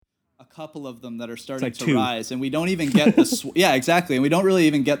couple of them that are starting like to two. rise, and we don't even get the yeah, exactly, and we don't really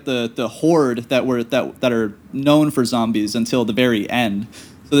even get the horde that are known for zombies until the very end.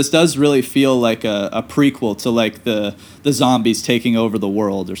 So this does really feel like a prequel to like the zombies taking over the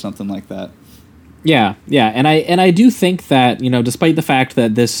world or something like that. Yeah, and I do think that, you know, despite the fact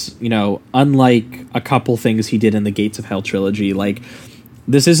that this, you know, unlike a couple things he did in the Gates of Hell trilogy, like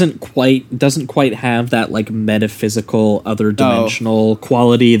this doesn't quite have that like metaphysical other dimensional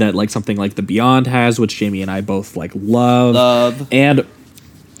quality that like something like The Beyond has, which Jamie and I both like love. And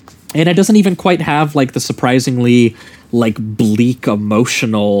it doesn't even quite have like the surprisingly like bleak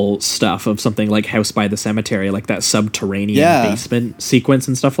emotional stuff of something like House by the Cemetery, like that subterranean basement sequence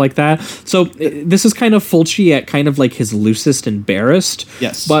and stuff like that. So this is kind of Fulci at kind of like his loosest and barest.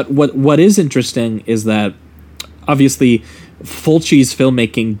 Yes. But what is interesting is that obviously Fulci's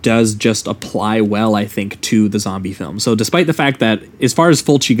filmmaking does just apply well, I think, to the zombie film. So despite the fact that as far as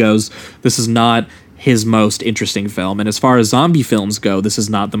Fulci goes, this is not his most interesting film, and as far as zombie films go, this is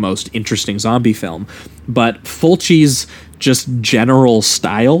not the most interesting zombie film, but Fulci's just general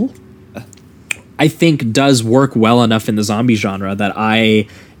style, I think, does work well enough in the zombie genre that I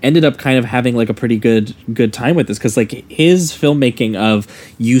ended up kind of having like a pretty good time with this, because like his filmmaking of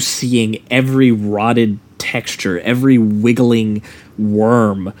you seeing every rotted texture, every wiggling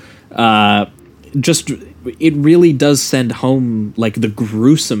worm, just it really does send home like the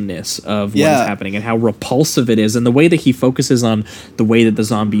gruesomeness of what is happening and how repulsive it is, and the way that he focuses on the way that the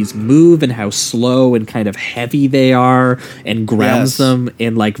zombies move and how slow and kind of heavy they are, and grounds them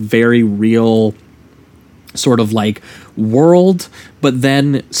in like very real sort of like world, but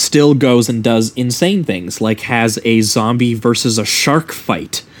then still goes and does insane things, like has a zombie versus a shark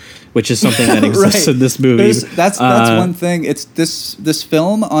fight, which is something that exists in this movie. That's one thing. It's this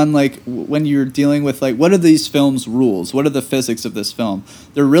film on like when you're dealing with like what are these films' rules? What are the physics of this film?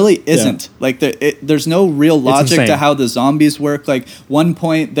 There really isn't. Like there's no real logic to how the zombies work. Like one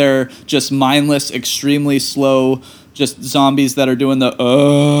point they're just mindless, extremely slow, just zombies that are doing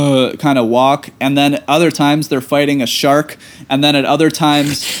the kind of walk, and then other times they're fighting a shark, and then at other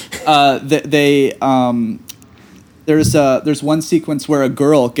times there's one sequence where a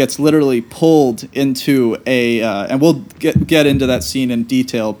girl gets literally pulled into and we'll get into that scene in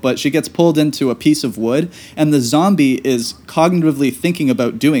detail, but she gets pulled into a piece of wood, and the zombie is cognitively thinking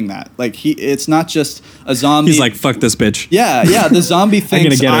about doing that. Like it's not just a zombie. He's like, fuck this bitch. Yeah. The zombie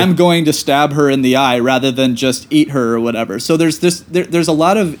thinks I'm going to stab her in the eye rather than just eat her or whatever. So there's a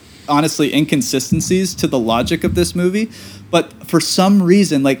lot of honestly inconsistencies to the logic of this movie, but for some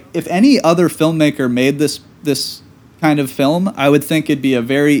reason, like if any other filmmaker made this kind of film, I would think it'd be a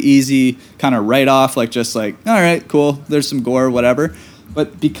very easy kind of write-off, like just like, all right, cool, there's some gore, whatever.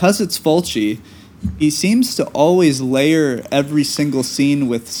 But because it's Fulci, he seems to always layer every single scene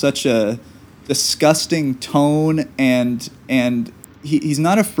with such a disgusting tone, and he's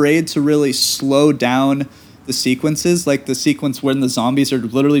not afraid to really slow down the sequences, like the sequence when the zombies are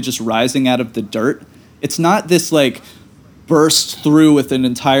literally just rising out of the dirt. It's not this like bursts through with an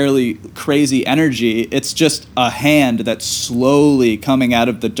entirely crazy energy. It's just a hand that's slowly coming out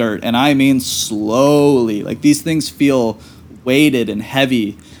of the dirt, and I mean slowly. Like these things feel weighted and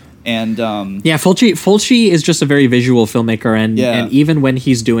heavy, and Fulci is just a very visual filmmaker, and even when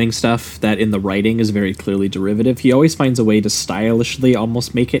he's doing stuff that in the writing is very clearly derivative, he always finds a way to stylishly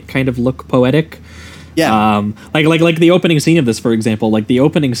almost make it kind of look poetic. Like the opening scene of this, for example. Like the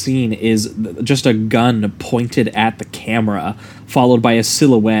opening scene is just a gun pointed at the camera, followed by a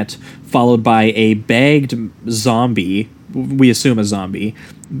silhouette, followed by a bagged zombie, we assume a zombie,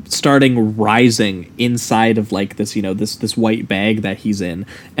 starting rising inside of like this, you know, this white bag that he's in,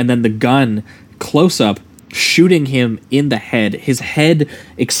 and then the gun close up shooting him in the head, his head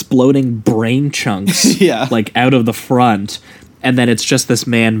exploding brain chunks like out of the front. And then it's just this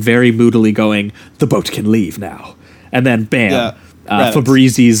man very moodily going, "The boat can leave now." And then bam,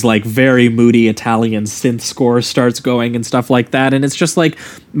 Fabrizi's like very moody Italian synth score starts going and stuff like that. And it's just like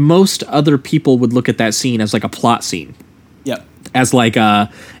most other people would look at that scene as like a plot scene. Yeah. As like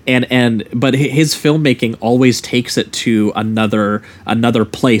but his filmmaking always takes it to another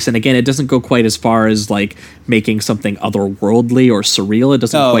place. And again, it doesn't go quite as far as like making something otherworldly or surreal. It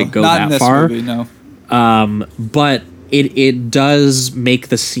doesn't quite go that far. Movie, no. But it does make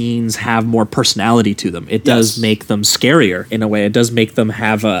the scenes have more personality to them. It does make them scarier in a way. It does make them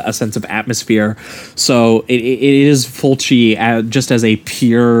have a sense of atmosphere. So it is Fulci just as a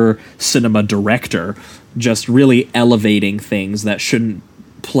pure cinema director, just really elevating things that shouldn't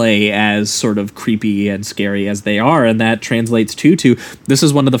play as sort of creepy and scary as they are, and that translates to this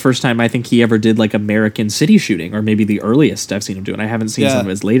is one of the first time I think he ever did like American city shooting, or maybe the earliest I've seen him do it. I haven't seen some of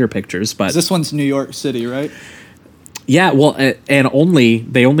his later pictures, but this one's New York City, right? Yeah, well, and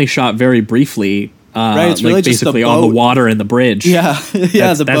they only shot very briefly, right? It's really like just basically on the water and the bridge. Yeah,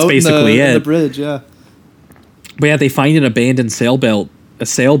 yeah, that's basically it. The bridge, yeah. But yeah, they find an abandoned sailboat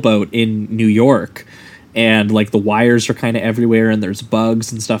in New York. And like the wires are kind of everywhere, and there's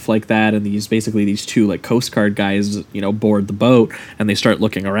bugs and stuff like that. And these two like Coast Guard guys, board the boat, and they start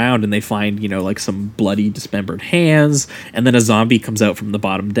looking around, and they find like some bloody, dismembered hands. And then a zombie comes out from the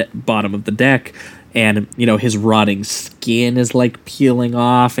bottom of the deck, and his rotting skin is like peeling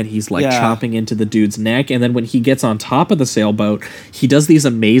off, and he's like chopping into the dude's neck. And then when he gets on top of the sailboat, he does these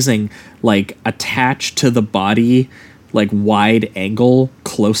amazing like attached to the body like wide angle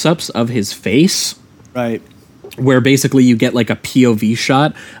close-ups of his face. Right. Where basically you get like a POV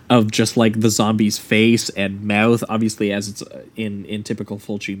shot of just like the zombie's face and mouth, obviously as it's in typical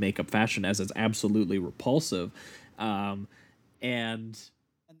Fulci makeup fashion, as it's absolutely repulsive. And